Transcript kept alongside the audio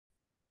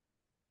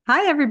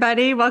Hi,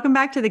 everybody. Welcome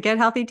back to the Get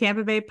Healthy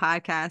Tampa Bay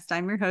podcast.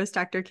 I'm your host,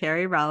 Dr.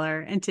 Kerry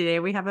Reller, and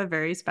today we have a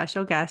very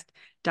special guest,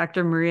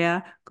 Dr.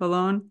 Maria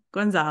Colon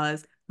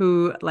Gonzalez,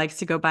 who likes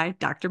to go by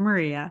Dr.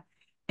 Maria.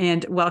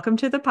 And welcome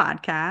to the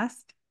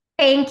podcast.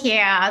 Thank you.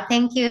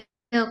 Thank you,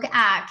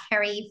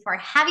 Kerry, for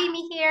having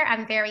me here.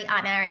 I'm very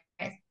honored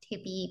to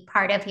be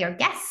part of your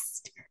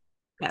guest.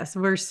 Yes,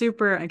 we're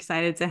super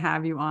excited to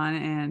have you on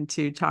and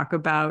to talk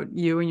about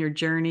you and your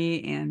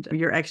journey and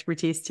your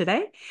expertise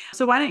today.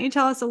 So, why don't you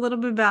tell us a little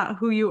bit about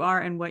who you are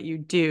and what you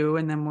do,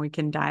 and then we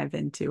can dive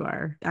into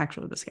our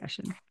actual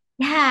discussion.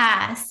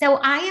 Yeah, so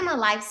I am a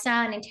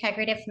lifestyle and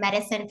integrative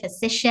medicine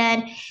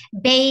physician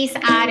based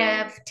out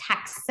of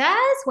Texas,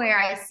 where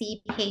I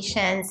see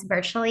patients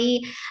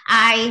virtually.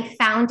 I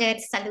founded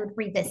Salud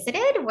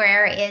Revisited,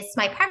 where is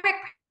my private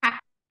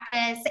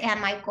practice, and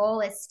my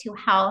goal is to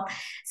help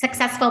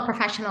successful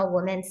professional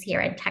women here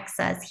in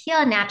Texas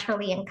heal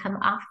naturally and come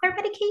off their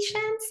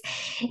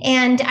medications.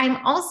 And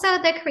I'm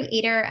also the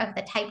creator of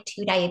the type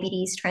 2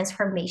 diabetes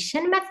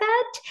transformation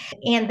method.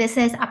 And this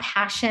is a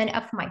passion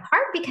of my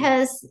heart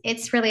because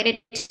it's related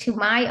to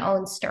my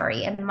own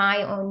story and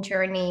my own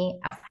journey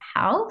of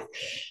health.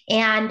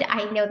 And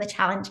I know the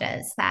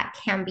challenges that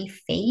can be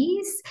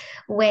faced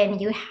when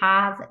you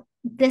have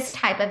this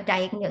type of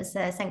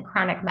diagnosis and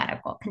chronic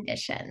medical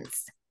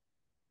conditions.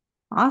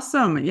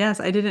 Awesome. Yes,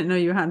 I didn't know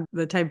you had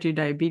the type 2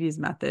 diabetes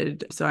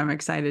method, so I'm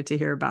excited to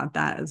hear about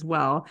that as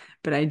well.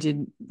 But I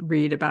did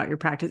read about your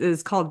practice.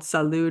 It's called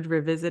Salud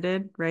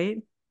Revisited, right?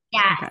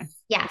 Yes, Okay.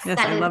 yes, Yes,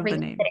 I Salud love the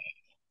Revisited. name.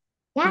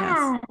 Yes.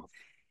 Yeah.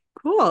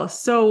 Cool.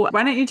 So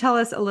why don't you tell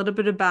us a little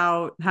bit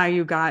about how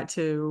you got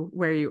to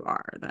where you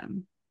are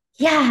then?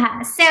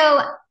 Yeah.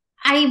 So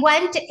I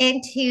went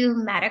into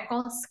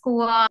medical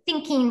school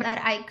thinking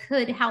that I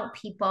could help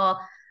people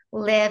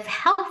live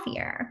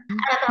healthier.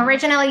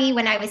 Originally,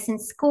 when I was in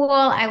school,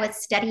 I was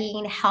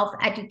studying health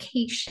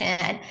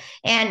education.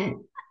 And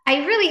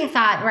I really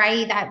thought,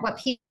 right, that what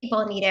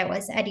people needed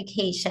was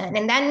education.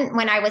 And then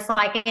when I was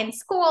like in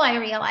school, I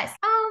realized,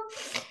 oh,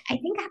 I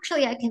think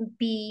actually I can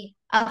be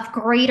of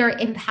greater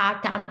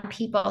impact on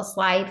people's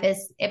life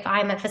is if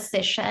I'm a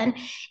physician.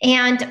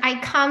 And I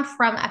come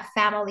from a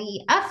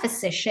family of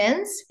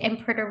physicians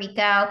in Puerto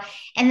Rico.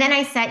 And then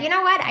I said, you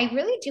know what? I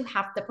really do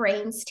have the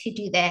brains to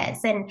do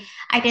this. And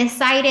I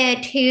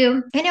decided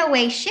to, in a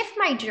way, shift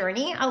my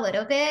journey a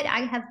little bit.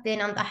 I have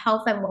been on the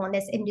health and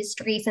wellness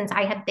industry since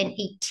I have been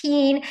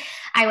 18.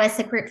 I was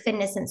a group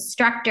fitness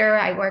instructor.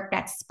 I worked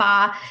at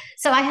spa.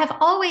 So I have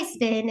always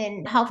been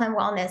in health and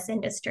wellness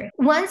industry.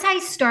 Once I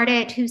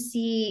started to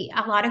see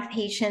a lot of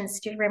patients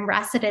during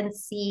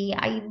residency,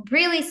 I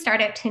really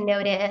started to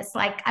notice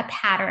like a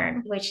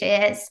pattern, which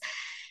is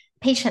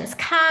patients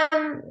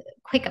come,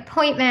 quick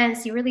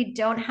appointments. You really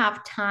don't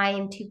have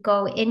time to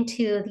go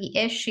into the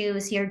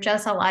issues. You're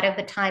just a lot of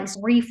the times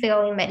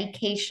refilling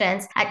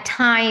medications at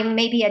time,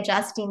 maybe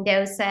adjusting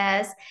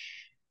doses.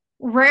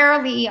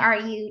 Rarely are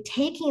you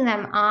taking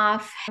them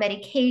off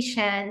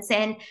medications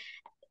and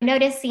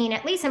noticing,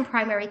 at least in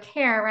primary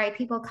care, right?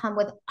 People come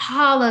with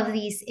all of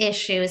these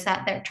issues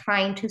that they're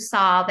trying to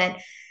solve and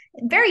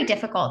very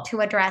difficult to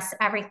address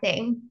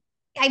everything.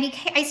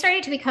 I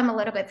started to become a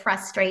little bit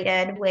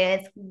frustrated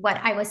with what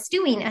I was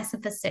doing as a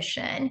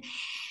physician.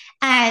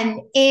 And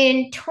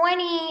in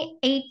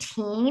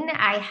 2018,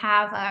 I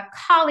have a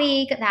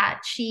colleague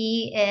that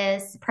she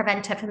is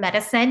preventive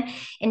medicine,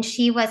 and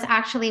she was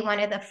actually one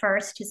of the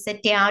first to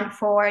sit down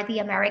for the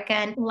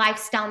American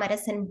Lifestyle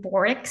Medicine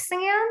board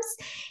exams.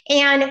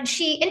 And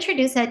she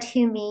introduced it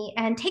to me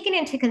and taking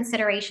into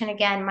consideration,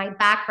 again, my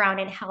background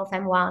in health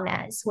and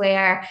wellness,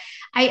 where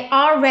I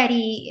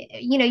already,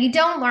 you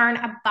don't learn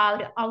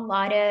about a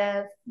lot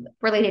of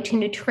related to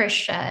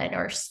nutrition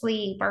or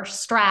sleep or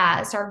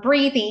stress or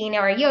breathing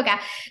or yoga.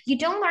 You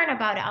don't learn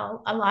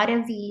about a lot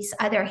of these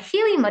other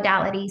healing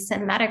modalities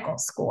in medical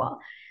school,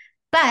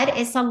 but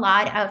it's a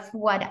lot of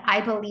what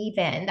I believe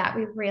in that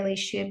we really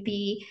should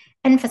be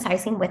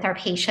emphasizing with our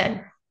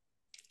patient.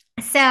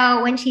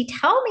 So when she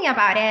told me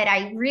about it,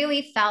 I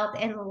really felt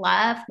in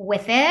love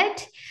with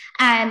it.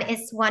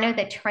 It's one of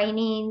the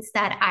trainings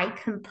that I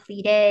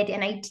completed,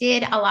 and I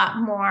did a lot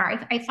more.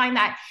 I find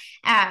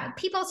that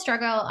people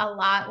struggle a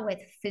lot with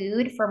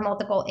food for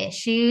multiple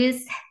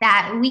issues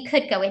that we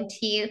could go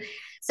into.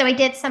 So I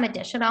did some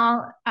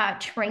additional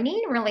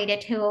training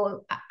related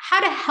to how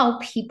to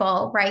help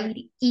people, right,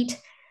 eat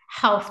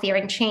healthier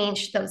and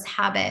change those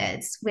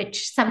habits,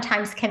 which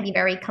sometimes can be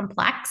very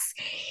complex.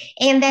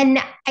 And then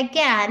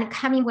again,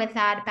 coming with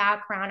that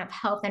background of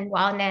health and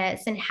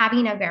wellness and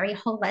having a very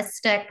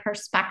holistic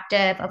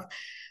perspective of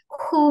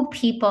who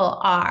people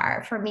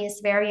are, for me is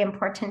very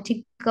important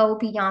to go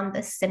beyond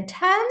the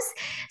symptoms.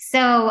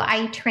 So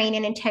I train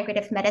in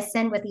integrative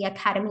medicine with the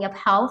Academy of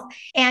Health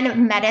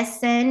and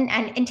Medicine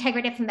and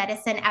Integrative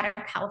Medicine out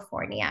of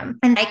California.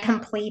 And I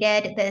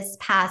completed this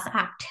past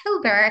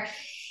October.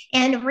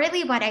 And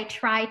really, what I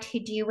try to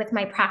do with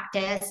my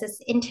practice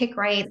is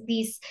integrate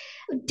these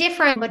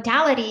different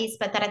modalities,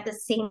 but that at the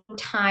same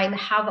time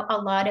have a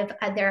lot of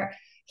other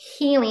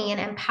healing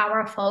and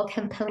powerful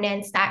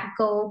components that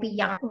go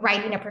beyond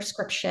writing a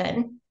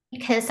prescription.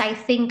 Because I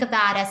think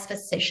that as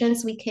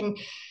physicians, we can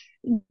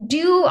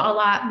do a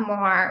lot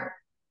more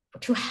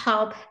to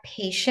help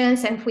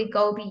patients. And if we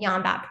go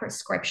beyond that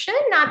prescription,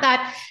 not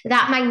that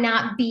that might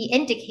not be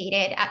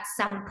indicated at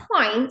some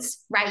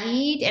points,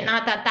 right? And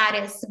not that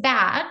that is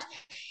bad.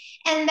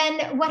 And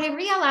then what I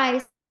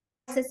realized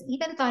is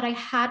even though I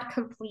had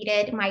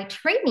completed my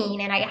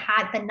training and I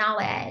had the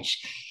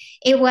knowledge,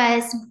 it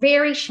was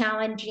very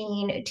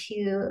challenging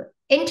to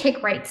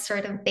integrate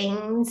certain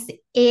things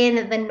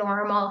in the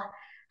normal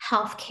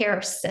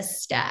healthcare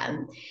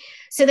system.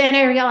 So then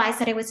I realized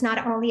that it was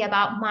not only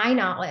about my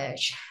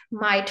knowledge,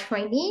 my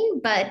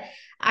training, but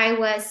I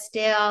was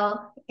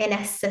still in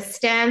a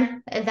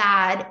system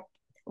that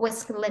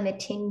was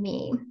limiting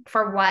me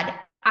for what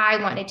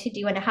I wanted to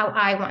do and how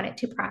I wanted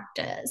to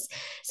practice.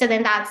 So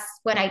then that's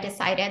when I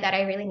decided that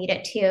I really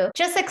needed to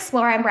just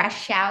explore and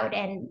brush out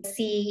and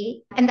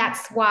see. And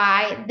that's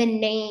why the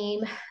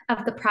name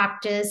of the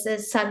practice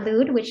is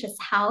Salud, which is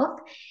health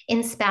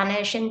in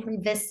Spanish, and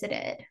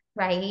Revisited,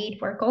 right?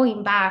 We're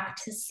going back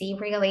to see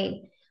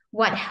really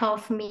what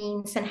health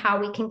means and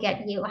how we can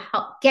get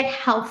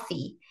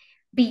healthy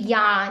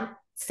beyond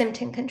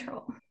symptom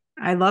control.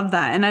 I love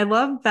that. And I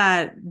love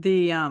that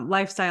the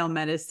lifestyle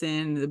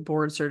medicine, the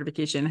board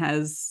certification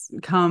has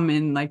come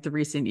in like the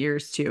recent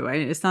years too.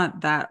 It's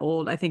not that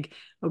old. I think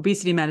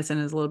obesity medicine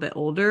is a little bit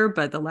older,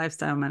 but the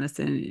lifestyle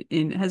medicine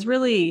has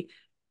really,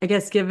 I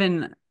guess,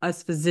 given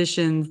us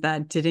physicians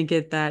that didn't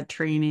get that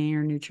training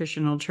or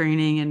nutritional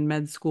training in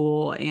med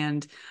school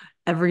and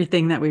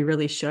everything that we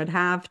really should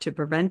have to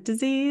prevent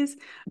disease,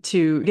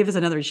 to give us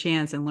another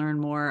chance and learn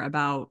more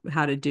about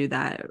how to do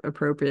that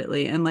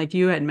appropriately. And like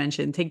you had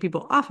mentioned, take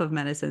people off of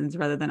medicines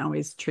rather than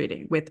always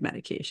treating with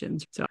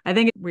medications. So I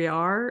think we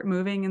are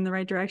moving in the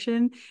right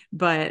direction,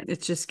 but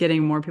it's just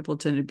getting more people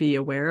to be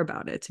aware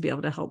about it, to be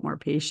able to help more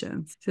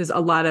patients. There's a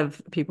lot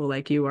of people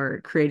like you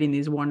are creating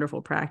these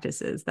wonderful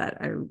practices that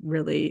are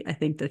really, I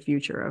think, the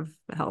future of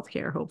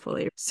healthcare,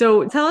 hopefully.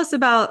 So tell us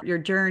about your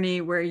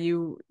journey where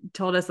you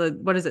told us,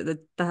 what is it,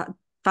 the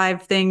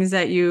 5 things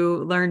that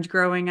you learned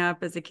growing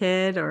up as a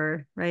kid,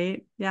 or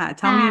right? Yeah.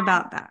 Tell me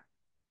about that.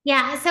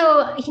 Yeah,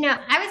 so, I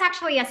was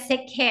actually a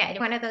sick kid,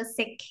 one of those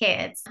sick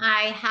kids.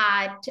 I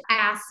had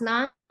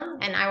asthma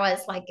and I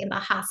was like in the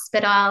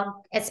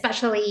hospital,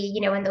 especially,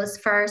 in those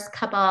first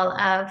couple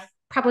of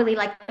probably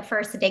like the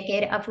first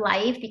decade of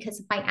life because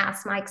of my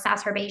asthma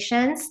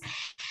exacerbations.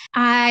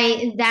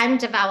 I then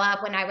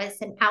developed when I was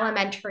in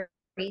elementary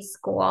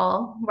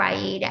school,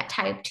 right,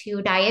 type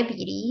 2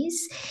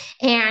 diabetes.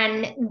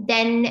 And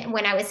then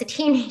when I was a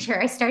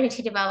teenager, I started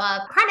to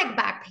develop chronic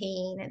back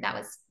pain that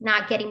was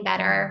not getting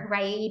better,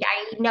 right?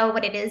 I know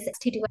what it is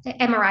to do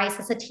MRIs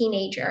as a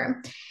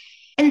teenager.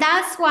 And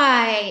that's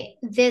why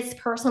this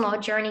personal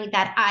journey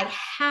that I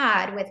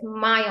had with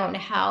my own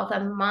health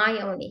and my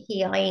own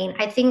healing,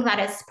 I think that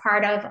is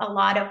part of a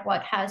lot of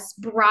what has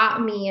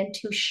brought me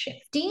into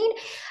shifting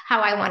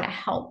how I want to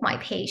help my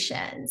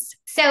patients.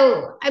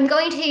 So I'm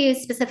going to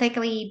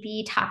specifically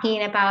be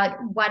talking about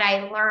what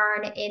I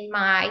learned in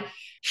my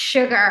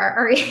sugar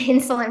or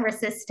insulin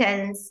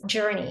resistance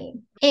journey.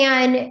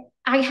 And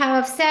I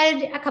have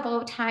said a couple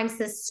of times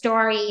this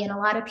story, and a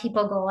lot of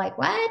people go like,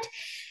 what?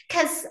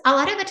 Because a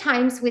lot of the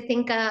times we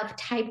think of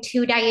type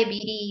 2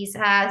 diabetes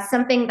as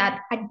something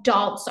that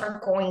adults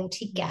are going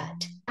to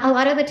get. A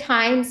lot of the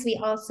times we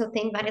also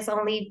think that is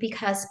only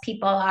because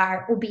people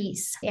are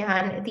obese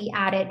and the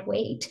added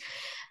weight.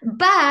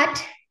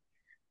 But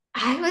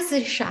I was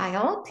a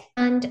child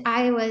and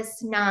I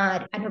was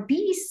not an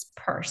obese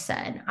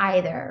person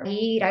either.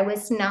 I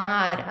was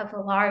not of a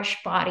large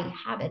body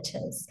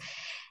habitus.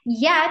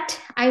 Yet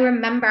I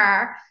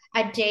remember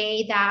a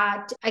day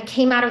that I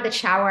came out of the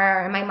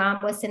shower and my mom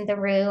was in the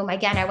room.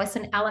 Again, I was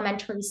in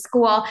elementary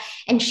school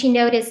and she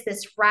noticed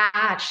this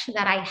rash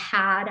that I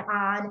had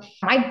on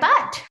my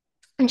butt.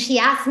 And she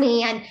asked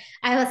me, and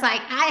I was like,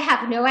 I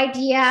have no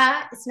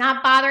idea. It's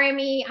not bothering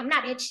me. I'm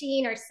not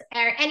itching or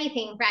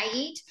anything,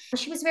 right?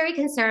 She was very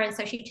concerned.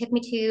 So she took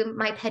me to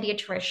my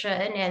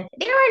pediatrician, and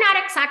they were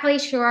not exactly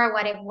sure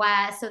what it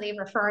was. So they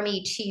refer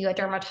me to a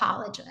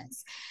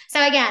dermatologist.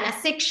 So again, a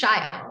sick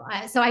child.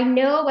 So I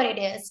know what it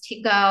is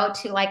to go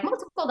to like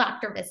multiple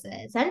doctor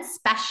visits and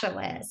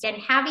specialists and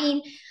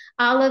having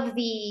all of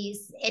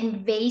these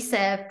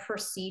invasive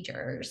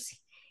procedures.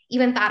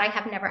 Even thought I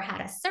have never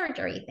had a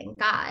surgery, thank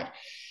God.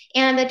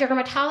 And the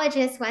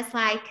dermatologist was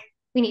like,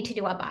 we need to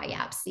do a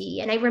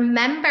biopsy. And I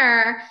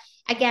remember,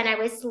 again, I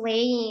was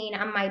laying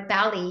on my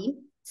belly.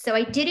 So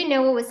I didn't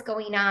know what was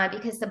going on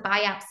because the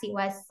biopsy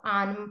was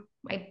on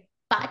my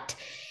butt.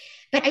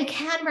 But I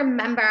can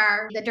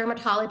remember the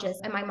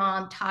dermatologist and my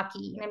mom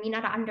talking,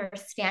 not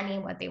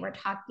understanding what they were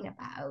talking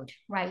about,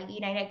 right?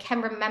 And I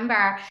can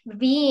remember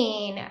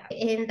being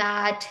in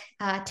that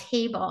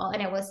table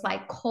and it was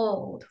like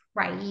cold,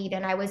 right?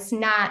 And I was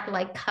not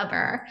like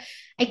covered.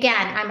 Again,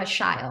 I'm a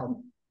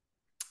child.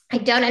 I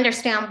don't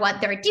understand what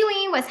they're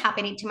doing, what's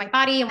happening to my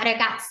body. And I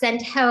got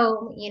sent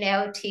home,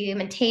 to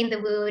maintain the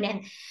wound.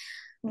 And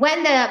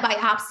When the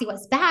biopsy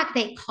was back,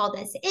 they called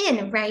us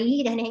in,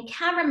 right? And I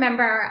can't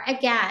remember,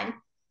 again,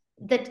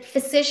 the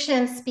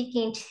physician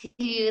speaking to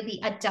the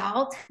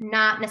adult,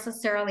 not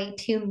necessarily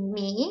to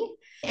me.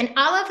 And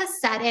all of a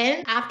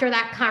sudden, after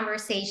that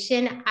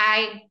conversation,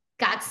 I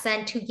got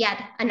sent to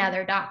yet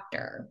another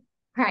doctor,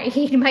 right?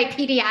 My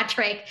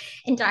pediatric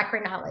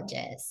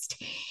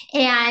endocrinologist.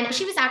 And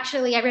she was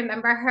actually, I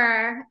remember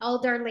her,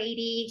 older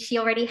lady. She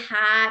already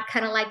had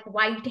kind of like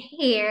white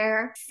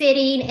hair,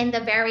 sitting in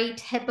the very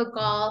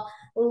typical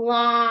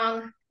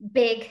long,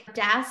 big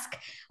desk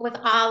with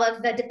all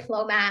of the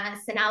diplomas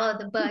and all of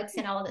the books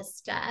and all of this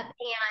stuff.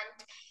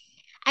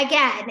 And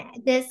again,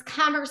 this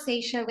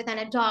conversation with an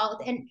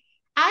adult. And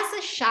as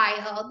a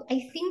child,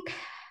 I think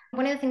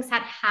one of the things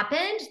that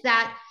happened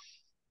that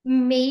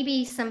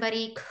maybe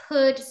somebody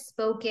could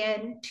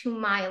spoken to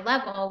my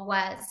level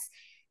was,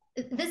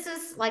 this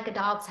is like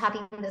adults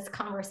having this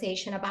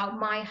conversation about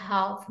my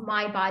health,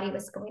 my body,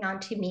 what's going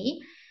on to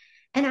me.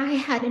 And I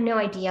had no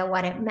idea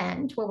what it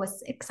meant, what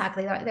was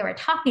exactly what they were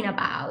talking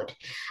about.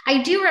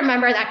 I do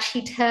remember that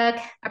she took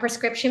a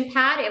prescription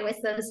pad. It was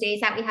those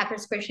days that we had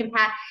prescription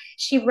pad.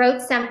 She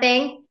wrote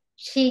something,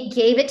 she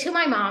gave it to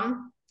my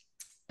mom,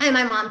 and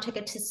my mom took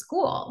it to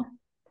school.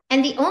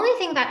 And the only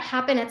thing that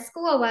happened at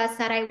school was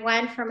that I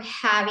went from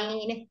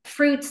having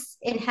fruits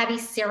in heavy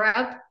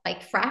syrup,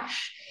 like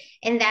fresh,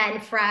 and then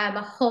from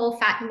whole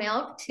fat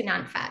milk to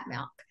non-fat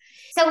milk.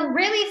 So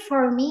really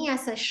for me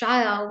as a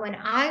child, when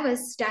I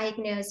was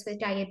diagnosed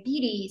with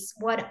diabetes,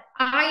 what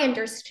I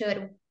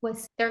understood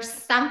was there's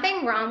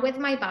something wrong with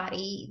my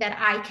body that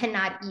I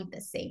cannot eat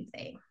the same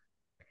thing.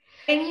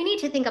 And you need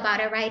to think about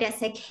it, right?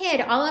 As a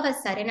kid, all of a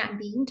sudden I'm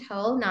being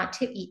told not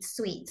to eat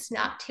sweets,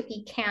 not to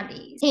eat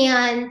candies.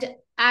 And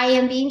I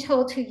am being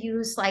told to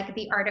use like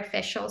the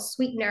artificial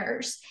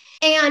sweeteners.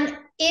 And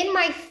in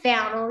my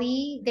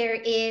family, there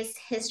is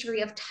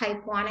history of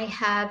type 1. I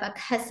have a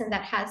cousin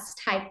that has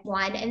type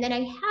 1. And then I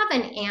have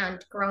an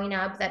aunt growing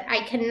up that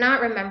I cannot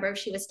remember if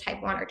she was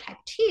type 1 or type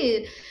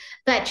 2,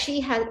 but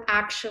she had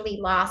actually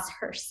lost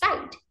her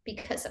sight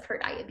because of her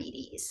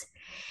diabetes.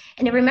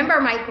 And I remember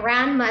my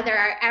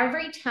grandmother,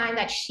 every time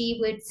that she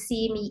would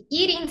see me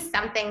eating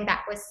something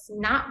that was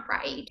not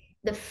right,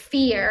 the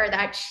fear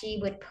that she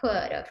would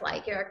put of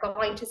like, you're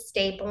going to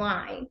stay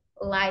blind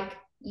like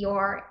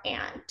your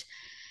aunt.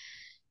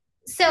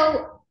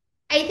 So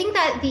I think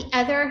that the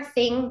other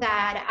thing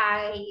that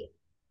I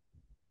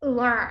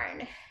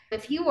learned,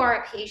 if you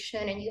are a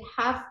patient and you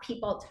have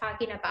people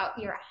talking about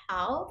your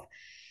health,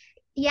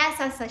 yes,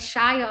 as a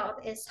child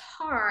it's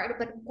hard,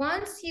 but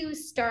once you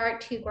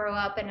start to grow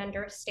up and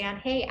understand,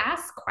 hey,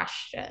 ask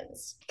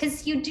questions,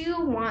 because you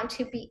do want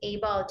to be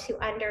able to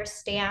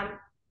understand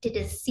the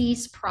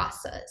disease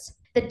process,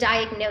 the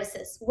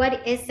diagnosis.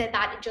 What is it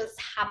that just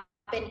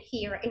happened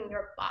here in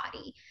your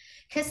body?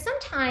 Because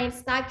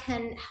sometimes that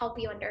can help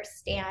you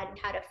understand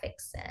how to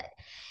fix it.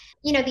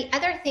 You know, the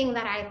other thing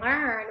that I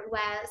learned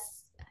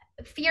was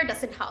fear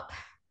doesn't help.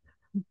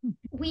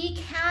 We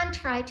can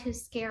try to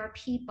scare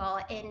people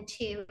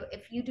into,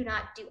 if you do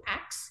not do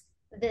X,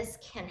 this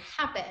can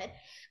happen.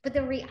 But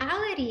the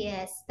reality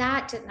is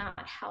that did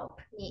not help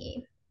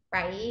me,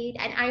 right?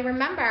 And I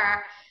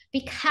remember,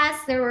 because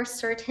there were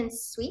certain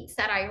sweets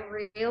that I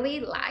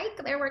really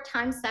like, there were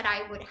times that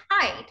I would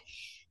hide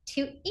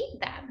to eat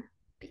them.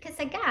 Because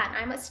again,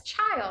 I'm a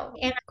child.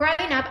 And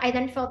growing up, I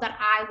then felt that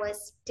I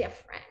was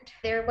different.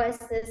 There was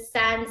this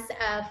sense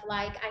of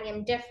like, I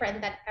am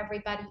different than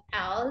everybody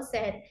else.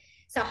 And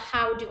so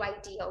how do I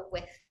deal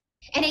with it?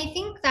 And I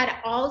think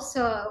that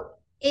also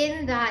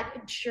in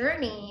that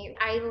journey,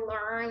 I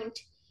learned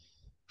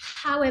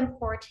how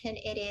important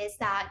it is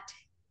that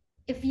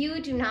if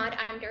you do not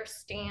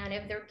understand,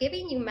 if they're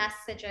giving you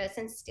messages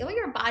and still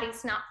your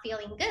body's not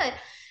feeling good,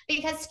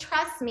 because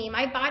trust me,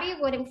 my body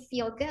wouldn't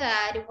feel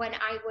good when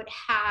I would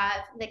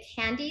have the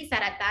candies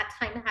that at that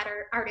time had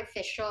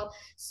artificial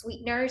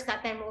sweeteners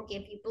that then will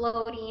give you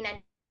bloating and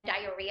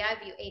diarrhea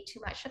if you ate too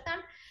much of them.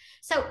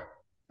 So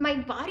my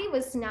body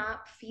was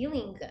not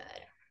feeling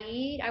good.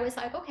 Right? I was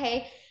like,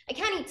 okay, I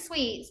can't eat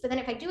sweets, but then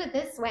if I do it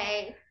this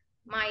way,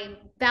 my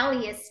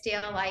belly is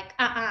still like,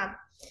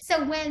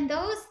 So when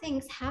those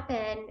things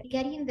happen,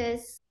 getting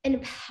this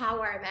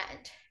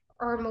empowerment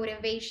or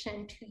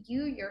motivation to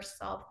you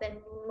yourself, then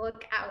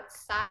look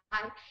outside.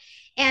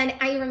 And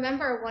I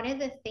remember one of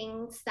the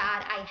things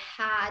that I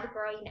had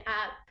growing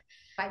up,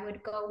 I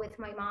would go with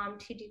my mom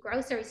to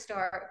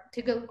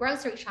go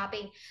grocery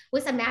shopping,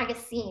 was a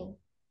magazine.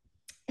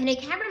 And I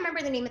can't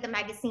remember the name of the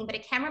magazine, but I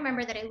can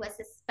remember that it was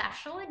a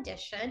special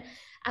edition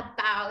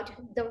about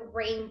the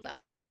rainbow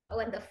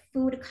and the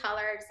food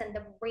colors and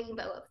the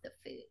rainbow of the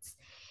foods.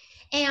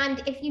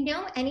 And if you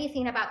know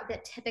anything about the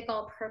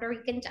typical Puerto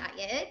Rican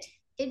diet,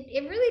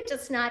 it really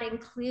does not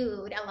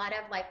include a lot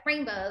of like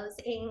rainbows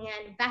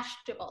and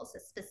vegetables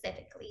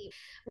specifically.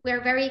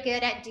 We're very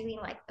good at doing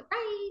like the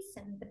rice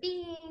and the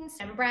beans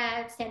and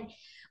breads, and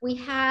we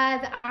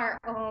have our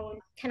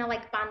own kind of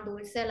like pan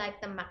dulce, like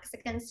the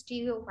Mexicans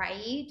do,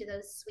 right?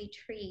 Those sweet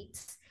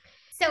treats.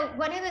 So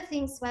one of the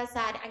things was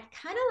that I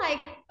kind of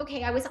like,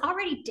 okay, I was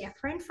already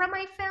different from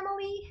my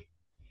family.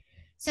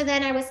 So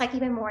then I was like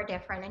even more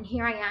different. And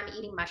here I am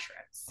eating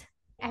mushrooms.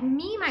 And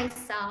me,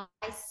 myself,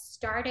 I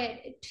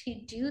started to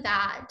do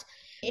that.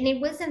 And it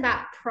wasn't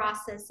that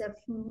process of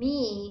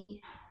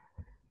me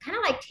kind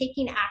of like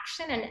taking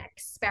action and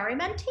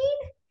experimenting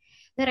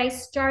that I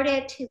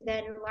started to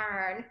then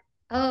learn,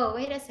 oh,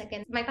 wait a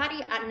second, my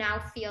body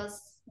now feels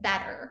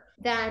better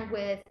than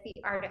with the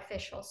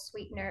artificial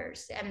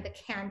sweeteners and the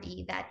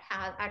candy that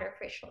have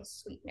artificial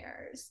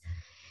sweeteners.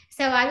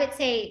 So I would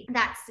say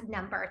that's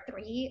number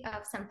three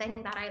of something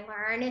that I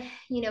learned,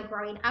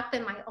 growing up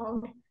in my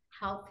own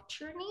health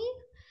journey.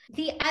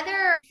 The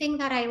other thing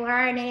that I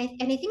learned,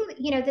 and I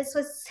think, this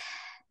was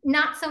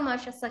not so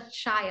much as a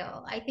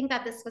child. I think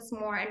that this was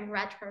more in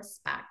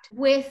retrospect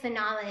with the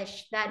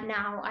knowledge that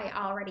now I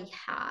already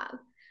have.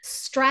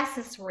 Stress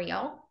is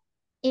real.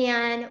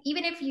 And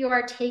even if you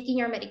are taking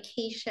your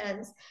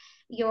medications,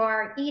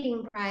 you're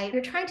eating right,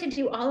 you're trying to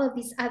do all of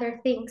these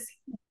other things,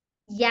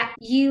 yet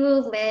you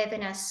live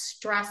in a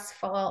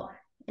stressful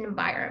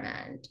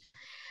environment.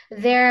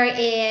 There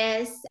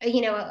is,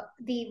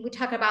 we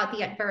talk about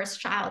the adverse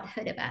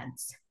childhood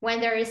events when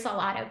there is a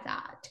lot of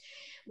that.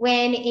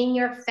 When in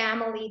your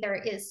family, there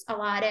is a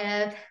lot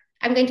of,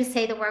 I'm going to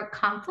say the word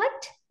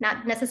conflict,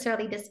 not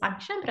necessarily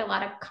dysfunction, but a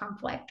lot of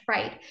conflict,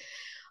 right?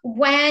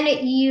 When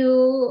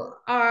you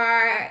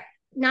are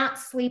not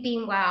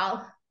sleeping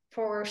well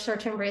for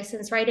certain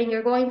reasons, right? And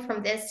you're going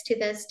from this to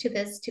this to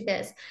this to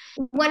this.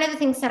 One of the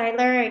things that I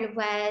learned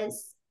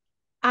was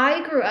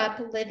I grew up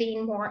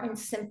living more in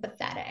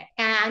sympathetic,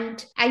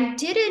 and I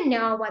didn't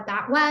know what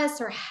that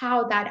was or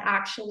how that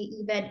actually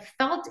even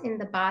felt in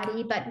the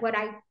body. But what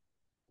I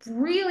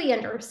really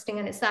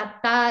understand is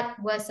that that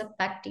was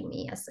affecting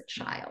me as a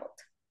child.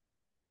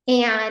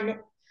 And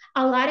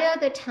a lot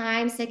of the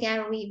times,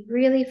 again, we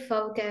really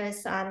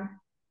focus on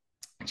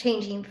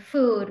changing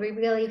food. We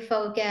really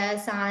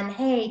focus on,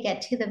 hey,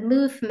 get to the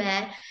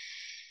movement.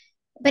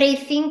 But I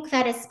think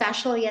that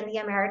especially in the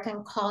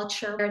American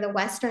culture or the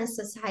Western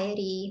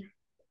society,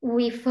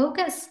 we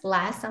focus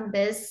less on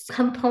this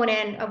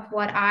component of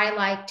what I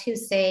like to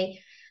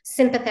say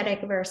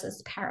sympathetic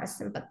versus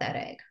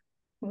parasympathetic.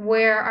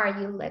 Where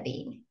are you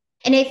living?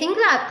 And I think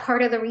that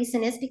part of the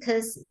reason is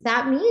because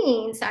that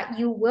means that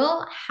you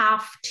will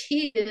have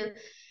to,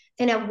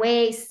 in a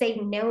way, say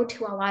no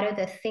to a lot of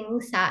the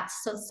things that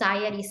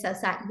society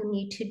says that you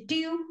need to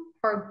do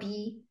or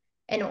be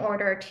in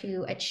order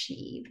to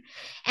achieve.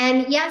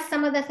 And yes,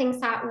 some of the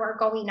things that were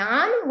going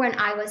on when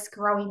I was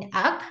growing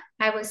up,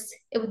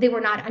 they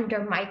were not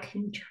under my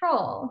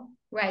control,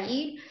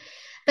 right?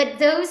 But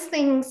those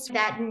things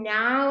that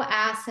now,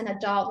 as an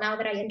adult, now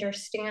that I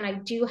understand I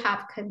do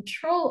have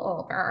control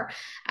over,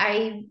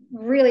 I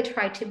really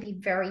try to be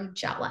very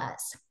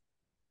jealous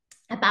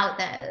about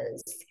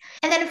those.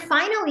 And then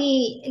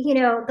finally,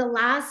 the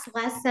last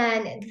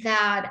lesson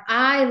that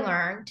I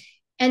learned,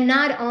 and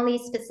not only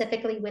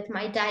specifically with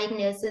my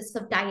diagnosis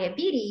of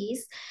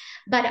diabetes,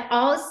 but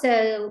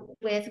also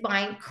with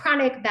my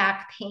chronic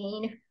back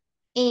pain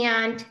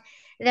and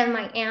then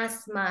my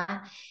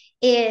asthma,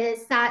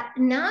 is that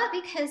not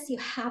because you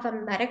have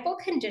a medical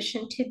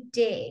condition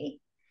today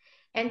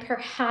and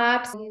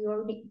perhaps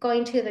you're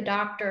going to the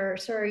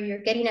doctors or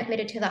you're getting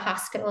admitted to the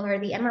hospital or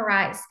the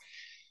MRIs,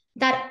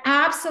 that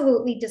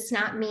absolutely does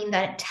not mean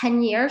that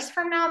 10 years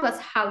from now, that's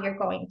how you're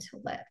going to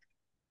live.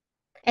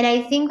 And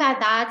I think that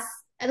that's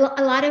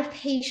a lot of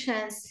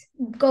patients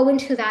go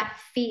into that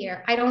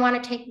fear. I don't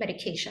want to take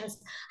medications.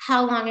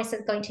 How long is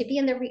it going to be?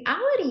 And the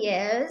reality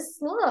is,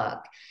 look,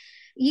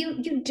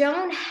 you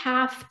don't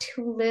have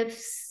to live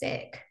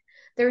sick.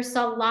 There's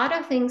a lot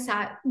of things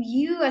that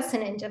you as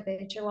an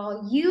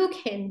individual, you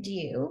can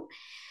do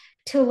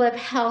to live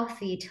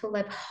healthy, to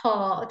live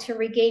whole, to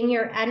regain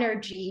your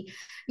energy,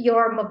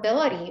 your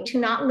mobility, to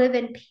not live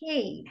in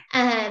pain,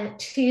 and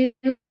to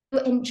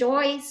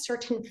enjoy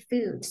certain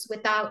foods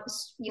without,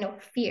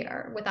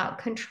 fear, without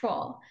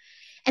control.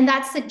 And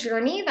that's a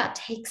journey that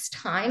takes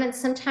time. And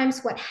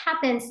sometimes what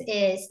happens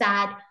is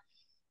that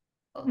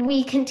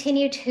we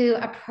continue to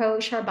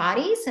approach our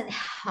bodies and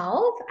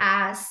health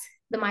as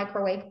the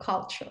microwave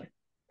culture,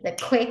 the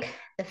quick,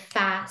 the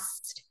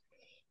fast.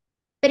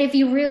 But if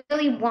you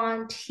really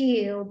want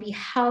to be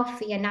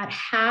healthy and not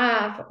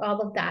have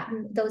all of that,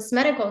 those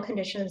medical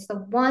conditions, the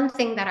one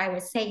thing that I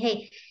would say,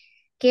 hey,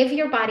 give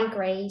your body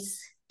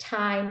grace,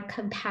 time,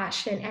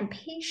 compassion, and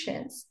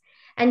patience.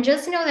 And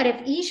just know that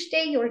if each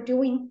day you're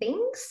doing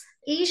things,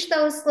 each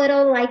those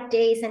little like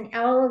days and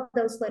all of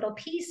those little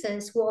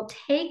pieces will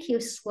take you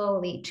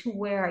slowly to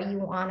where you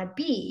want to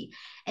be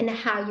and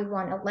how you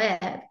want to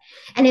live.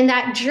 And in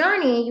that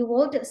journey, you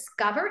will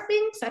discover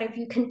things that if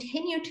you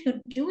continue to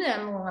do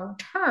them long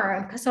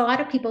term, because a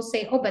lot of people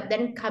say, oh, but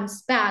then it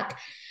comes back.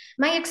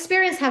 My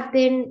experience have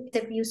been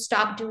if you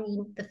stop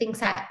doing the things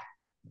that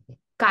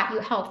got you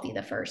healthy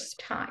the first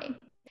time.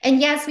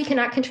 And yes, we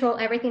cannot control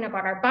everything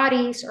about our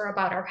bodies or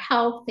about our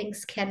health.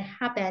 Things can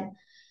happen.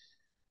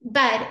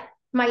 But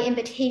my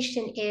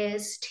invitation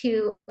is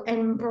to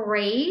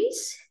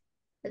embrace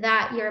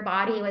that your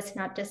body was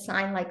not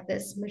designed like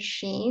this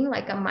machine,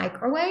 like a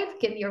microwave.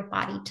 Give your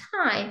body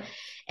time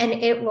and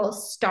it will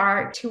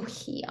start to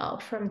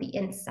heal from the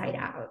inside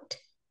out.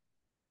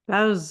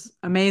 That was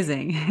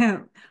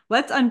amazing.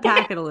 Let's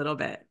unpack it a little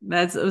bit.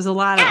 It was a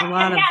lot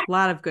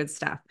of good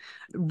stuff.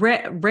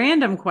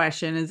 Random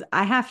question is,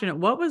 I have to know,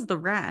 what was the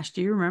rash?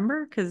 Do you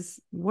remember? Because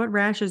what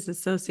rash is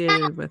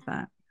associated with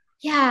that?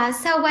 Yeah,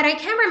 so what I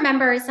can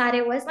remember is that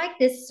it was like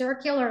this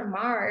circular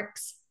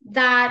marks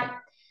that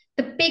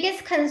the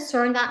biggest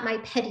concern that my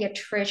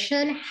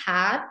pediatrician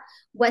had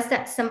was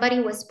that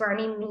somebody was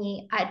burning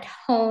me at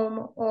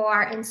home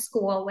or in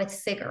school with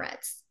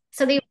cigarettes.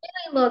 So they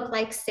really look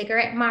like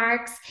cigarette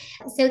marks.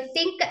 So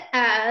think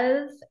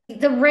of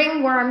the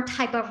ringworm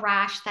type of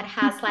rash that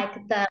has like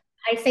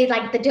I say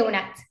like the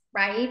donut,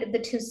 right? The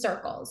two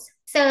circles.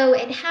 So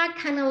it had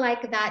kind of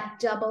like that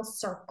double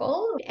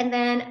circle. And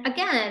then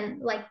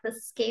again, like the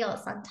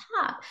scales on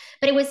top,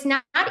 but it was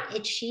not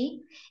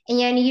itchy.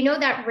 And you know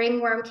that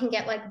ringworm can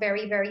get like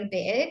very, very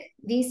big.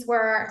 These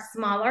were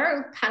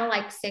smaller, kind of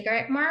like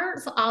cigarette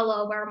marks all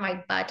over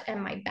my butt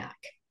and my back.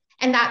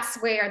 And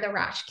that's where the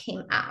rash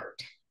came out.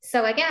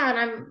 So again,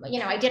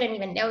 I didn't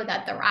even know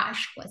that the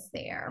rash was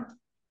there.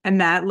 And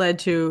that led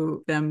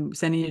to them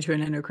sending you to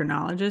an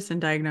endocrinologist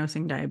and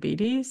diagnosing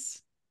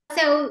diabetes.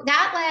 So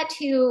that led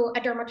to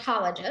a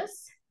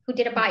dermatologist who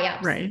did a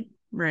biopsy. Right,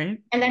 right.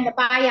 And then the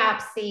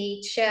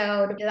biopsy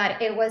showed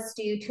that it was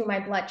due to my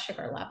blood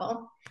sugar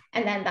level.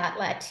 And then that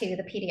led to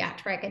the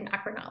pediatric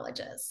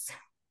endocrinologist.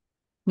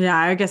 Yeah,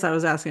 I guess I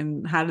was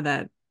asking, how did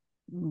that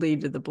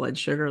lead to the blood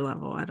sugar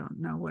level? I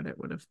don't know what it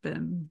would have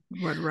been.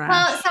 What rash?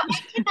 Well, so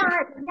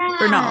I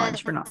cannot,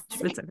 for knowledge.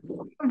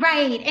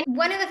 Right. And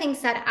one of the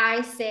things that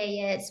I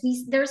say is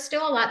there's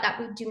still a lot that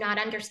we do not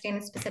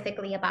understand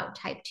specifically about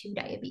type 2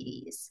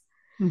 diabetes.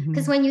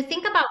 Because when you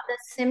think about the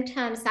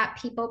symptoms that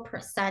people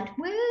present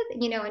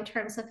with, in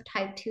terms of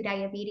type 2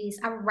 diabetes,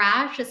 a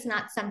rash is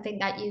not something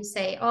that you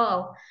say,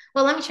 oh,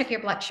 well, let me check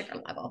your blood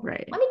sugar level.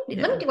 Right. Let me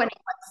do an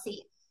A1C.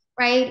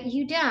 Right?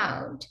 You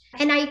don't.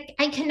 And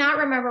I cannot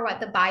remember what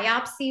the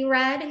biopsy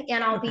read.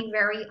 And I'll be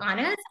very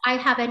honest, I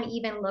haven't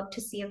even looked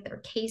to see if there are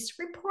case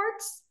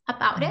reports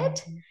about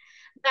it.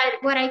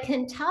 But what I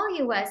can tell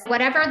you was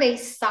whatever they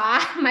saw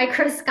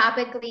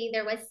microscopically,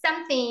 there was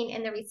something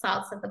in the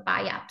results of the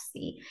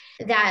biopsy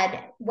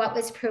that what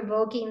was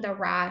provoking the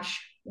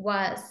rash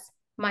was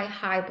my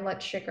high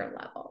blood sugar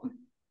level.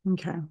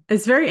 Okay.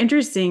 It's very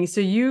interesting. So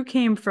you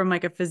came from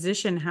like a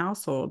physician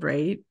household,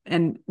 right?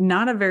 And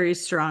not a very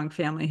strong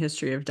family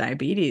history of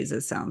diabetes,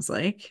 it sounds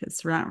like.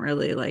 It's not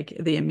really like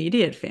the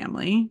immediate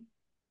family,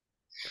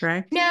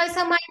 correct? No,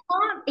 so my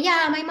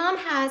mom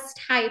has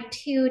type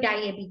 2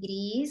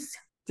 diabetes.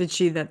 Did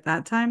she at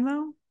that time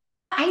though?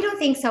 I don't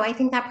think so. I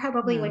think that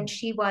probably when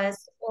she was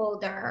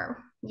older.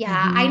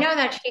 Yeah, I Mm-hmm. know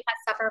that she has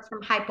suffered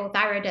from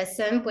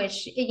hypothyroidism,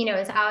 which,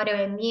 is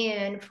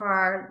autoimmune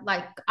for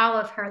like all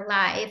of her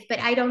life. But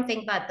I don't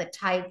think that the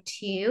type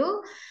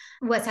 2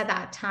 was at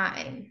that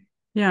time.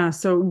 Yeah.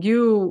 So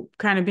you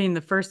kind of being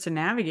the first to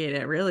navigate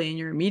it really in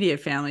your immediate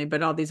family,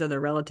 but all these other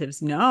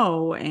relatives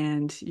know,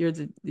 and you're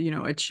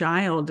a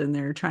child and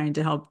they're trying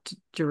to help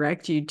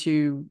direct you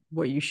to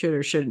what you should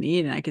or shouldn't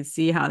eat. And I could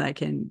see how that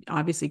can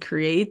obviously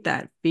create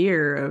that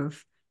fear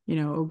of,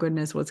 oh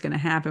goodness, what's going to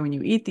happen when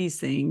you eat these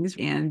things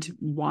and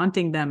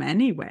wanting them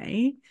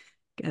anyway,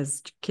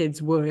 as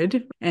kids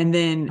would, and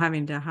then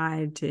having to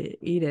hide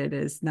to eat it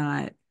is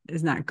not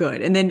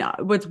good. And then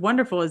what's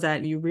wonderful is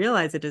that you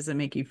realize it doesn't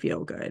make you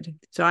feel good.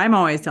 So I'm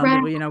always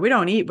telling people, we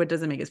don't eat what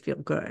doesn't make us feel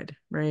good,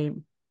 right?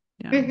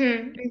 Yeah.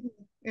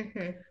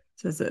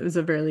 So it was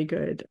a really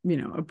good,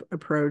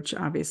 approach.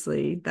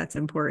 Obviously, that's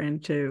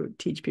important to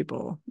teach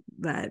people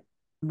that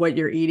what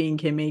you're eating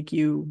can make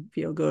you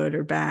feel good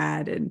or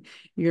bad, and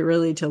you're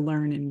really to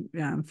learn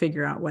and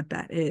figure out what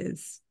that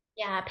is.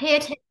 Yeah, pay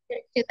attention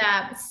to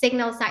the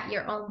signals that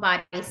your own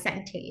body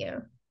sent to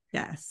you.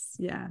 Yes,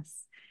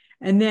 yes.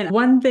 And then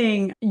one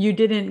thing you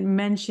didn't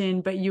mention,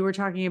 but you were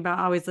talking about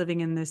always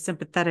living in this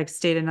sympathetic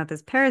state and not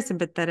this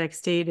parasympathetic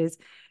state, is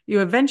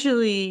you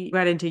eventually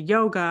got into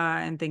yoga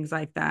and things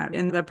like that.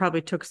 And that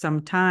probably took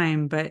some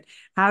time, but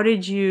how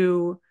did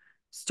you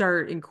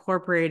start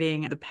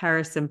incorporating the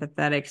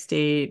parasympathetic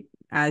state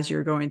as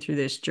you're going through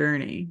this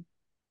journey?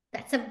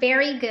 That's a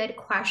very good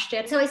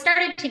question. So I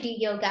started to do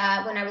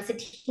yoga when I was a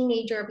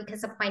teenager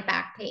because of my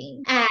back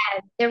pain. And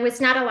there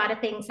was not a lot of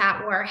things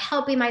that were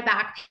helping my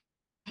back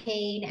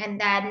pain.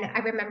 And then I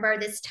remember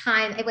this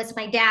time it was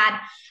my dad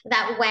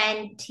that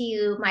went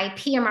to my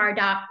PMR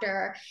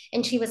doctor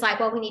and she was like,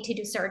 well, we need to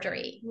do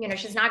surgery.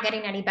 She's not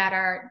getting any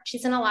better.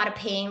 She's in a lot of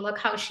pain. Look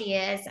how she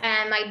is.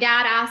 And my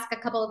dad asked a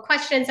couple of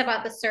questions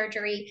about the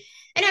surgery.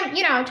 And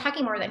I'm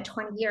talking more than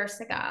 20 years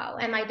ago.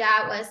 And my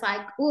dad was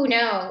like, oh,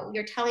 no,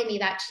 you're telling me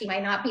that she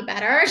might not be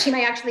better. She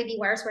might actually be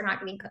worse. We're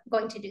not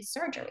going to do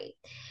surgery.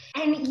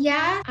 And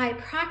yeah, I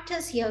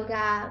practice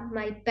yoga.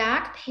 My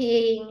back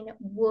pain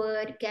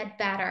would get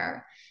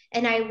better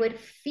and I would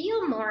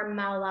feel more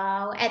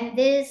mellow. And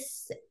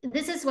this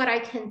is what I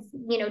can,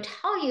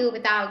 tell you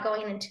without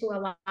going into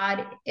a lot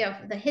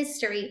of the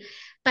history,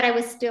 but I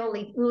was still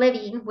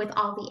living with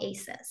all the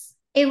ACEs.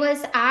 It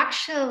was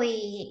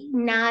actually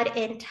not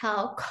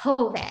until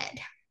COVID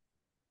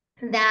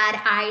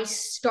that I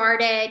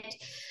started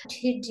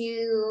to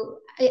do,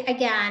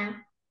 again,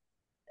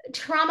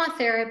 trauma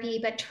therapy,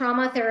 but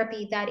trauma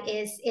therapy that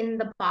is in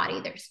the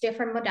body. There's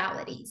different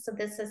modalities. So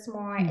this is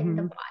more in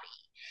the body.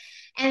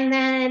 And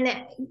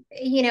then,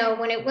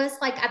 when it was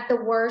like at the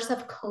worst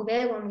of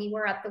COVID, when we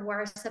were at the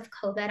worst of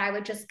COVID, I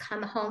would just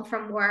come home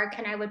from work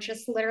and I would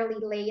just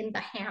literally lay in the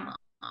hammock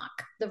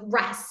the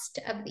rest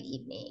of the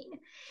evening.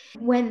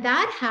 When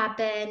that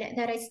happened,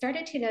 that I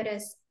started to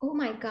notice, oh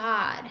my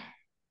God,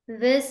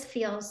 this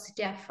feels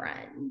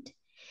different.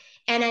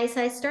 And as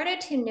I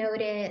started to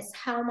notice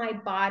how my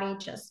body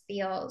just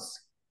feels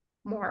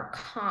more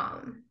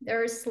calm,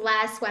 there's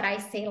less what I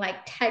say like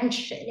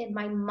tension in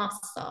my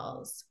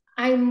muscles.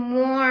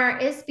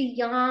 It's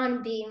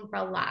beyond being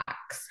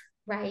relaxed,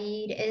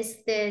 right?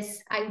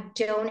 I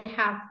don't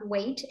have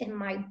weight in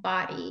my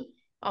body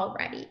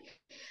already.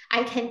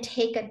 I can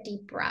take a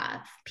deep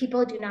breath.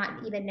 People do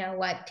not even know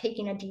what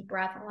taking a deep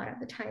breath a lot of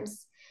the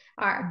times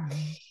are.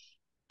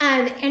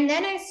 And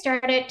then I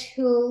started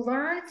to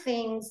learn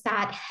things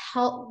that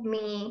help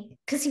me,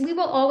 because we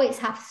will always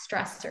have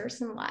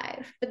stressors in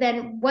life. But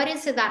then what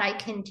is it that I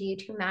can do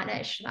to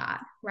manage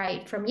that,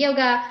 right? From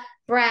yoga,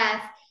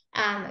 breath,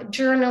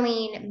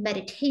 journaling,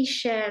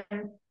 meditation,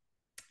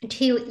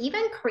 to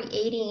even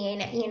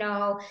creating,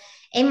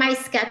 in my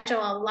schedule,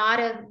 a lot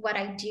of what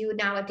I do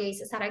nowadays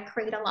is that I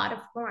create a lot of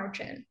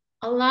margin,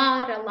 a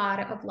lot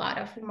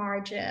of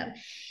margin.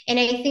 And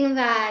I think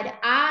that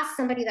as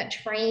somebody that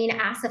trained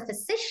as a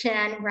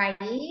physician, right,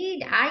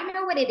 I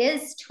know what it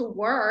is to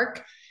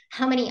work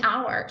how many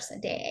hours a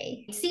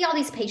day, see all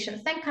these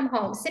patients, then come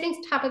home, sitting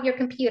on top of your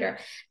computer,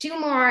 do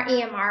more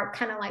AMR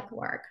kind of like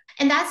work.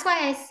 And that's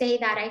why I say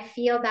that I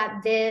feel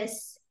that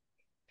this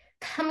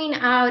coming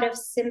out of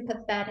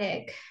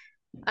sympathetic,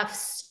 of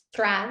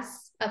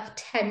stress, of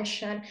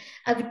tension,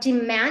 of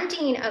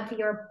demanding of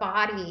your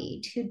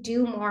body to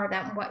do more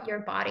than what your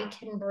body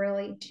can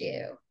really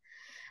do,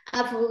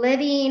 of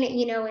living,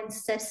 in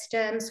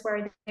systems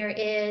where there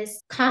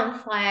is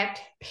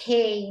conflict,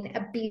 pain,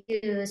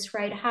 abuse,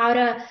 right? How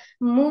to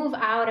move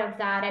out of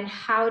that and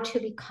how to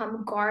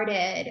become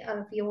guarded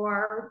of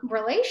your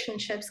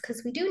relationships,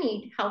 because we do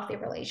need healthy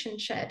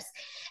relationships.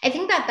 I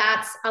think that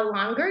that's a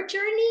longer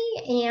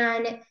journey,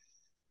 and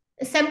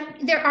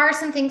there are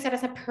some things that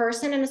as a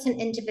person and as an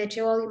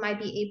individual you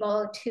might be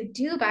able to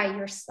do by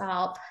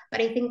yourself,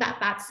 but I think that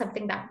that's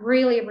something that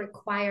really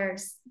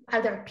requires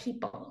other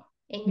people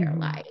in your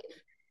life.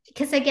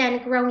 Because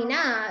again, growing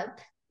up,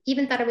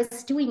 even that I was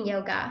doing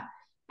yoga,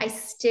 I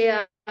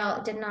still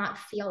did not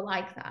feel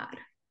like that.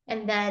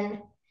 And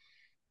then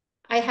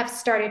I have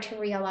started to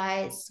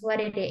realize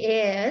what it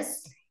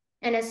is.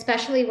 And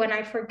especially when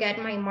I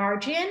forget my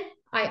margin,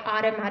 I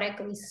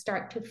automatically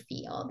start to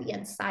feel the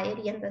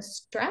anxiety and the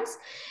stress.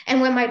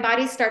 And when my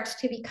body starts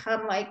to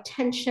become like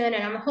tension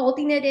and I'm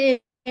holding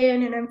it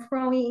in and I'm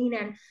throwing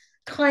and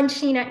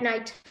clenching at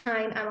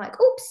nighttime, I'm like,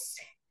 oops,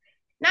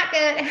 not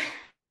good.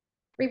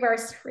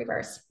 Reverse,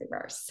 reverse,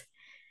 reverse.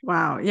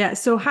 Wow. Yeah.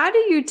 So how do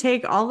you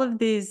take all of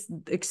these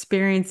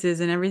experiences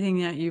and everything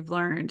that you've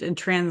learned and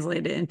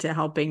translate it into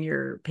helping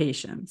your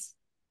patients?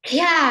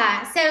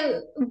 Yeah.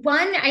 So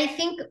one, I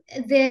think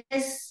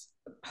this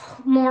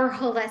more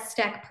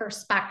holistic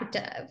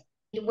perspective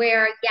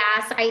where,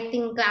 yes, I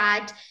think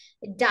that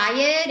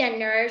diet and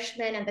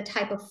nourishment and the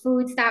type of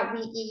foods that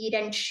we eat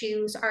and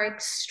choose are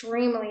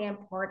extremely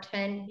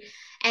important.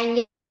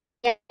 And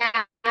yes,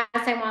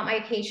 I want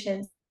my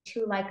patients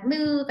to like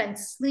move and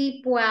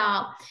sleep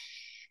well.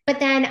 But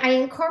then I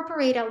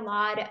incorporate a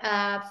lot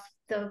of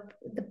the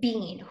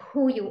being,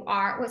 who you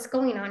are, what's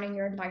going on in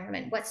your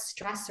environment, what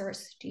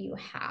stressors do you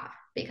have?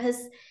 Because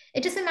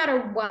it doesn't matter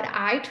what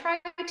I try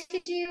to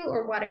do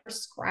or what I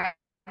prescribe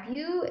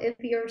you, if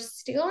you're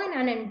still in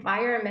an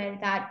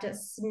environment that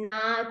does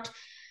not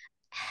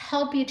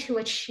help you to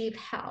achieve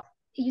health,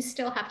 you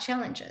still have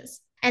challenges.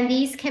 And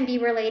these can be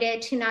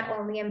related to not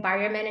only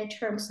environment in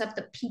terms of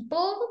the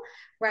people,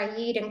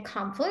 right, and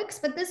conflicts,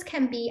 but this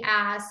can be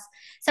as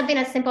something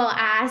as simple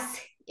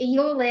as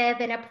you live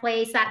in a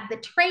place that the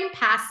train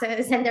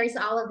passes and there's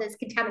all of this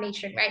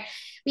contamination, right?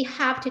 We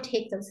have to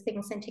take those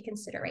things into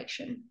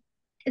consideration.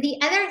 The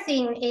other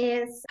thing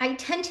is I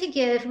tend to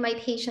give my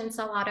patients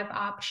a lot of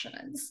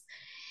options.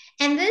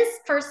 And this,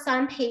 for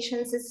some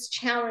patients, is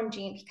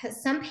challenging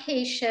because some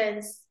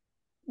patients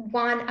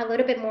want a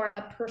little bit more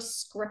a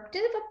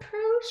prescriptive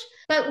approach.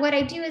 But what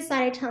I do is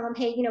that I tell them,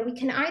 hey, we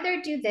can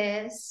either do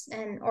this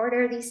and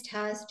order these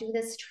tests, do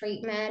this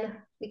treatment.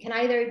 We can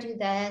either do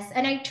this.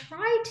 And I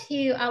try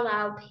to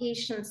allow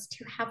patients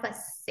to have a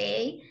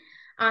say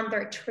on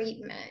their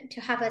treatment, to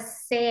have a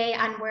say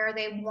on where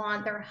they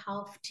want their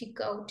health to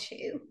go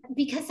to.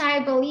 Because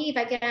I believe,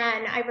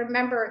 again, I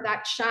remember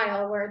that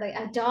child where the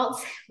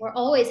adults were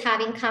always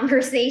having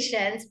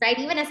conversations, right?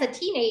 Even as a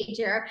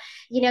teenager,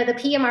 the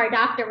PMR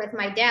doctor with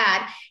my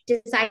dad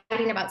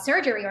deciding about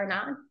surgery or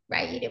not,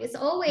 right? It was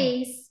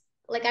always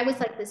like I was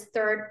like this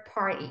third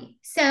party.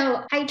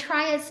 So I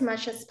try as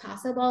much as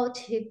possible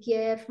to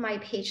give my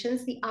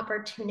patients the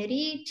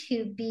opportunity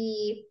to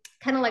be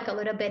kind of like a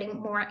little bit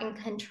more in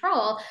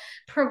control,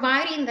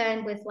 providing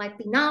them with like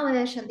the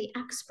knowledge and the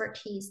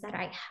expertise that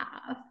I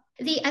have.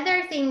 The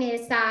other thing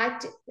is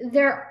that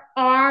there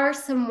are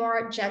some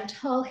more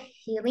gentle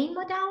healing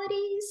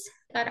modalities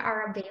that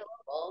are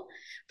available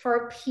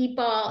for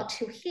people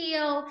to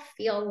heal,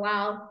 feel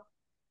well.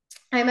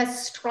 I'm a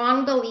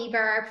strong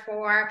believer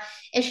for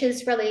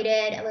issues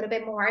related a little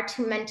bit more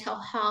to mental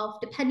health,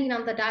 depending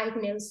on the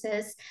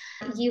diagnosis,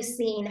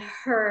 using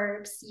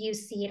herbs,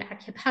 using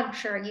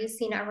acupuncture,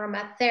 using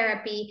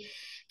aromatherapy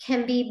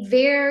can be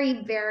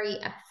very, very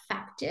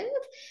effective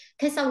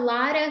because a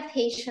lot of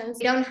patients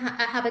don't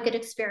have a good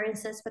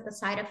experiences with the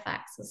side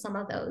effects of some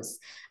of those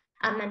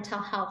mental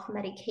health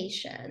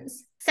medications.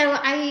 So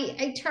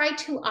I try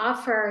to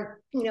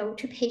offer,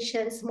 to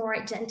patients more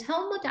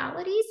gentle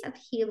modalities of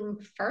healing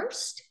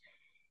first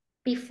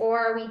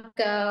before we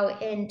go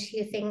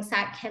into things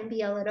that can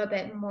be a little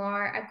bit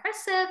more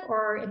aggressive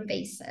or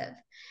invasive.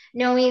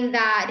 Knowing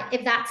that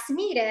if that's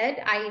needed,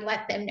 I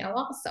let them know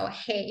also,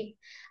 hey,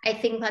 I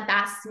think that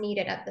that's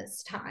needed at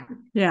this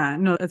time. Yeah,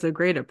 no, that's a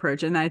great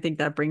approach. And I think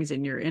that brings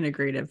in your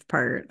integrative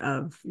part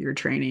of your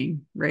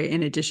training, right?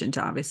 In addition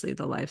to obviously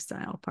the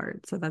lifestyle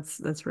part. So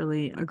that's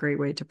really a great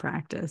way to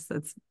practice.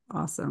 That's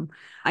awesome.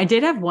 I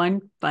did have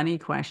one funny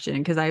question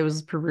because I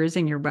was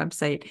perusing your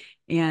website.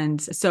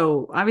 And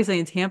so obviously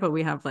in Tampa,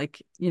 we have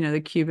like,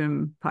 the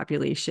Cuban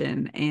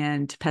population,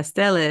 and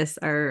pasteles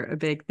are a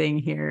big thing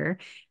here.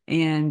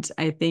 And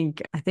I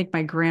think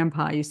my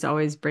grandpa used to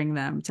always bring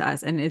them to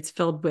us, and it's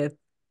filled with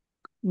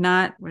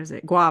not, what is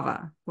it?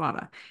 Guava.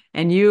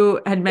 And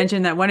you had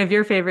mentioned that one of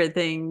your favorite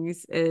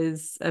things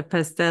is a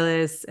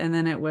pasteles, and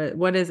then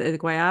what is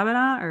it?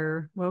 Guayabana,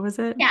 or what was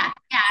it? Yeah,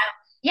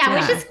 which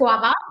Yeah. is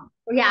guava.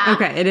 Yeah,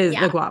 Okay. It is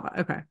the yeah,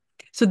 guava. Okay.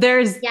 So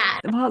there's, yeah.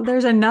 well,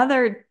 there's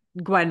another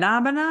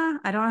guanabana.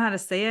 I don't know how to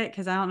say it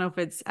because I don't know if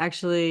it's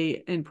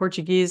actually in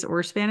Portuguese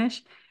or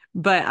Spanish,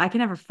 but I can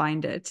never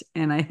find it.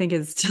 And I think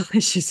it's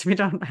delicious. We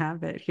don't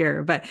have it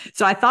here. But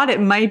so I thought it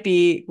might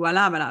be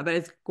guanabana, but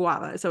it's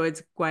guava. So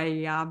it's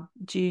guayab,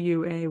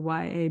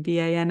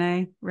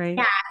 Guayabana, right?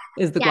 Yeah,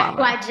 Is the yeah,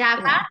 guava.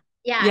 guajava.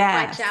 Yeah. Yeah,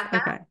 Yes.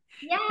 guajava. Okay.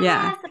 Yeah.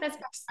 Yes, that's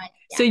right.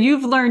 So Yeah.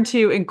 you've learned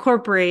to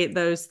incorporate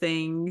those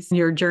things in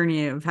your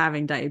journey of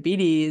having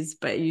diabetes,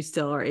 but you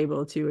still are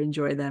able to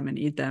enjoy them and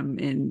eat them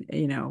in,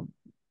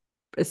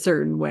 a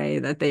certain way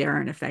that they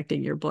aren't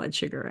affecting your blood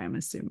sugar, I'm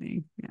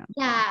assuming. Yeah.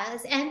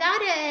 Yes, and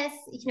that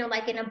is,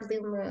 like in a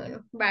blue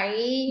moon,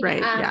 right?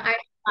 Right. Yeah.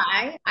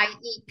 I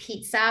eat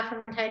pizza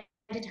from time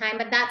to time,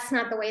 but that's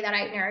not the way that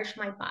I nourish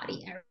my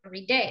body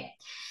every day.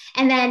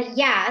 And then,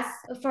 yes,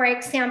 for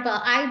example,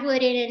 I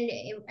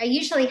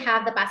usually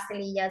have the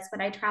pastelillas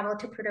when I travel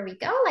to Puerto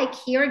Rico, like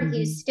here in Mhm.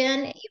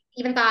 Houston,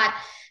 even thought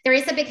there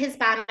is a big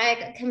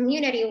Hispanic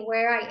community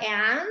where I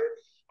am.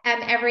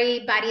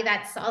 Everybody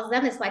that sells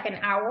them is like an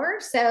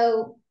hour.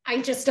 So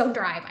I just don't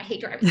drive. I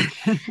hate driving.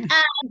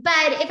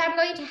 But if I'm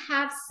going to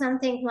have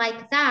something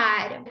like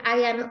that, I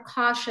am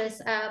cautious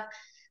of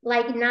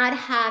like not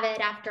have it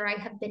after I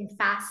have been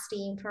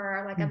fasting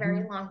for like a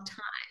very Mhm. long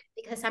time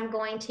because I'm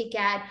going to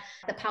get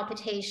the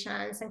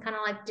palpitations and kind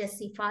of like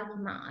dizzy,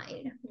 foggy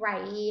mind,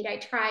 right? I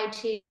try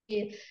to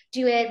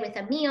do it with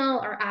a meal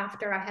or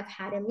after I have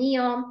had a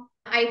meal.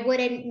 I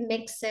wouldn't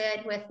mix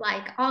it with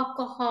like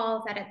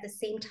alcohol that at the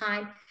same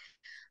time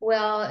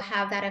will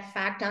have that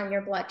effect on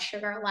your blood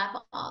sugar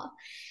level.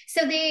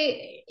 So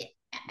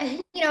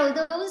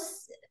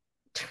those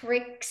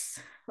tricks,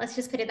 let's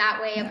just put it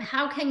that way, of Yeah.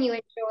 how can you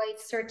enjoy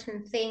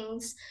certain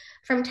things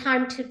from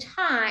time to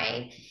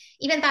time.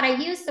 Even that I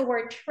use the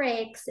word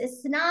tricks,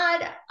 it's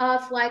not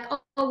of like,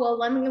 oh, well,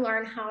 let me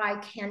learn how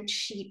I can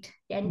cheat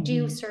and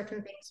do Mhm.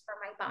 certain things for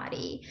my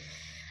body.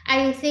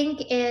 I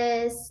think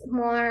is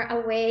more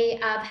a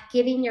way of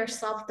giving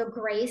yourself the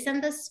grace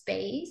and the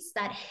space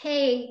that,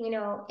 hey,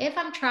 if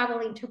I'm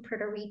traveling to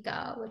Puerto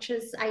Rico, which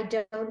is, I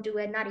don't do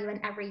it, not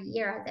even every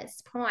year at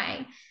this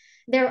point,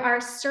 there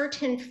are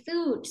certain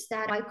foods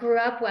that I grew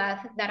up with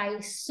that I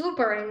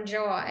super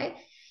enjoy.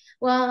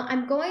 Well,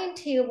 I'm going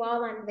to,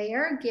 while I'm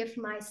there, give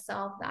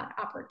myself that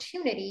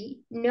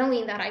opportunity,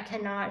 knowing that I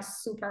cannot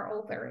super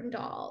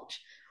overindulge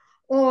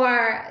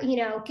or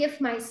give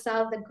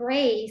myself the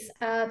grace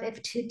of if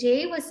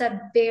today was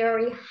a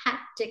very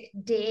hectic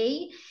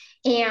day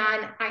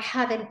and I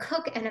haven't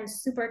cooked and I'm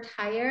super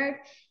tired,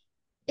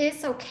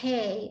 it's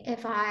okay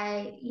if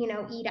I,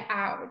 eat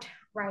out,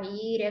 right?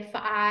 If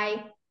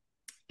I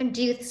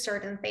do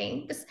certain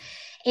things.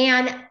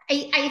 And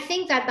I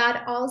think that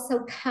that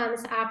also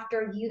comes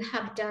after you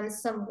have done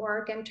some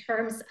work in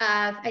terms of,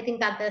 I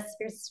think that this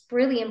is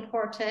really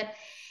important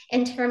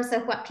in terms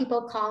of what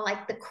people call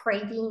like the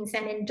cravings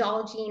and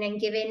indulging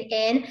and giving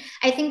in.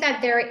 I think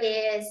that there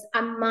is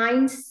a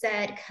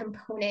mindset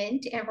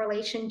component and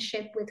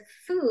relationship with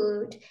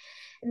food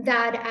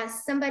that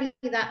as somebody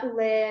that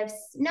lives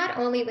not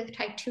only with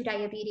type 2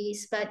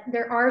 diabetes, but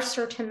there are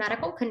certain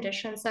medical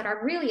conditions that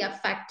are really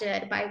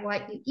affected by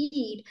what you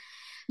eat,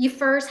 you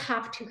first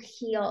have to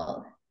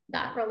heal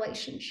that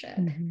relationship.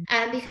 Mm-hmm.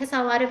 And because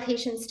a lot of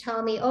patients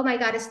tell me, oh my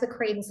God, it's the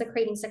cravings, the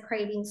cravings, the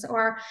cravings,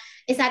 or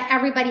is that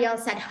everybody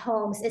else at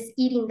home is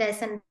eating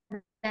this and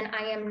then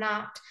I am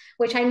not,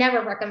 which I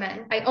never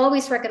recommend. I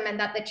always recommend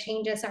that the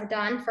changes are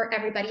done for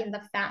everybody in the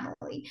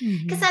family.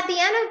 Because Mm-hmm. at the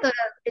end of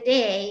the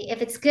day,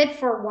 if it's good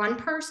for one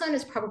person,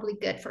 it's probably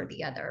good for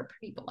the other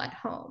people at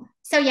home.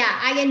 So yeah,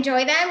 I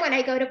enjoy them. When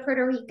I go to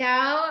Puerto Rico,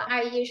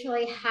 I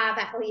usually have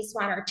at least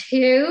one or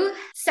two.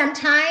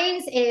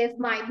 Sometimes if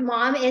my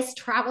mom is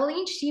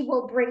traveling, she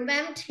will bring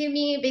them to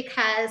me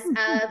because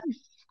of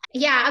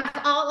yeah, of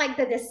all like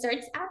the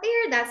desserts out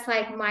there, that's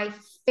like my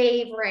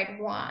favorite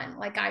one.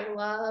 Like I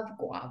love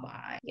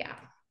guava. Yeah,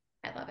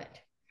 I love it.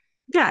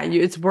 Yeah,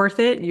 it's worth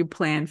it. You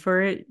plan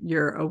for it.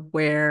 You're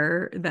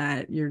aware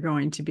that you're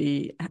going to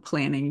be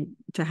planning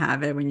to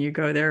have it when you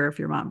go there, or if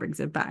your mom brings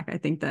it back. I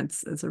think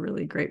that's a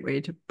really great way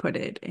to put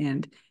it.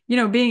 And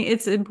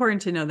it's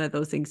important to know that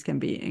those things can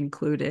be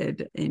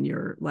included in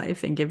your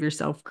life and give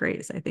yourself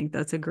grace. I think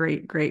that's a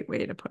great, great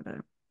way to put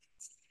it.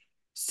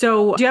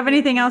 So, do you have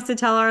anything else to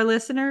tell our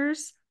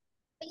listeners?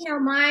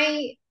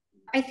 My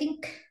I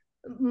think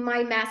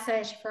my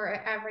message for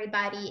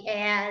everybody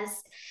is,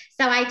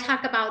 so I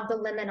talk about the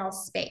liminal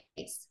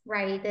space,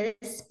 right? The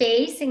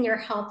space in your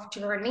health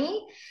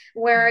journey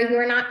where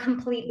you're not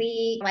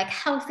completely like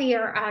healthy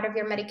or out of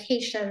your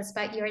medications,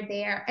 but you're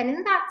there. And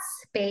in that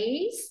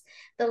space,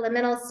 the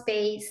liminal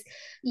space,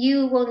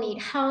 you will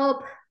need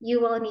help, you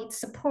will need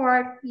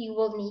support, you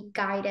will need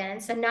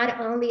guidance, and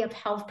not only of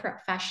health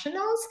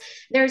professionals.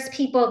 There's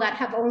people that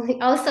have only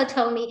also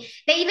told me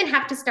they even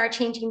have to start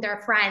changing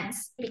their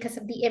friends because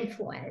of the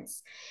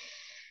influence.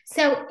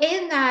 So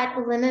in that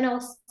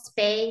liminal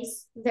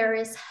space, there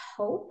is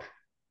hope.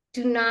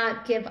 Do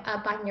not give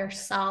up on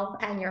yourself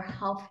and your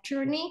health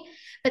journey,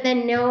 but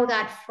then know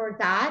that for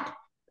that,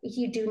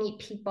 you do need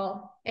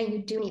people and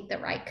you do need the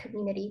right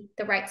community,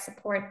 the right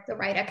support, the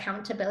right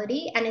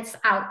accountability, and it's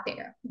out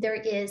there. There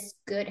is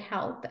good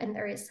help and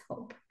there is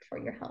hope for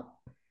your health.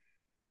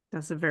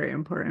 That's a very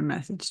important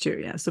message too.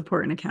 Yeah,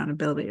 support and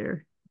accountability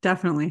are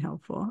definitely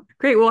helpful.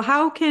 Great. Well,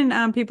 how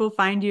can people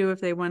find you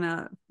if they want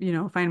to,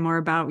 find more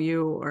about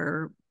you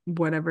or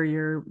whatever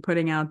you're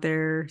putting out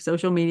there,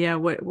 social media?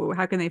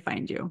 How can they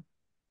find you?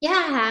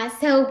 Yeah,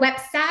 so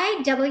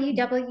website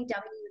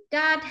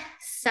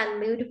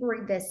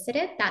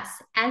www.saludrevisited. That's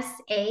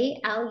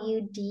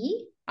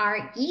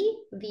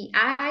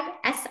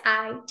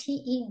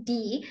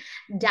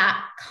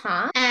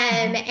SaludRevisited.com. Mhm.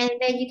 And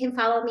then you can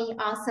follow me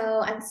also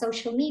on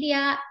social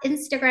media,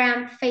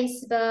 Instagram,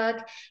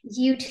 Facebook,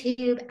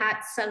 YouTube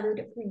at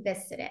Salud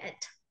Revisited.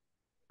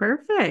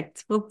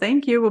 Perfect. Well,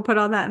 thank you. We'll put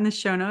all that in the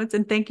show notes.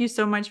 And thank you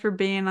so much for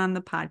being on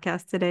the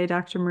podcast today,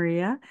 Dr.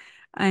 Maria.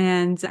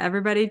 And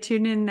everybody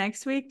tune in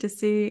next week to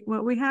see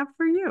what we have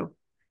for you.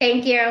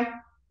 Thank you.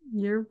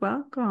 You're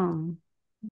welcome.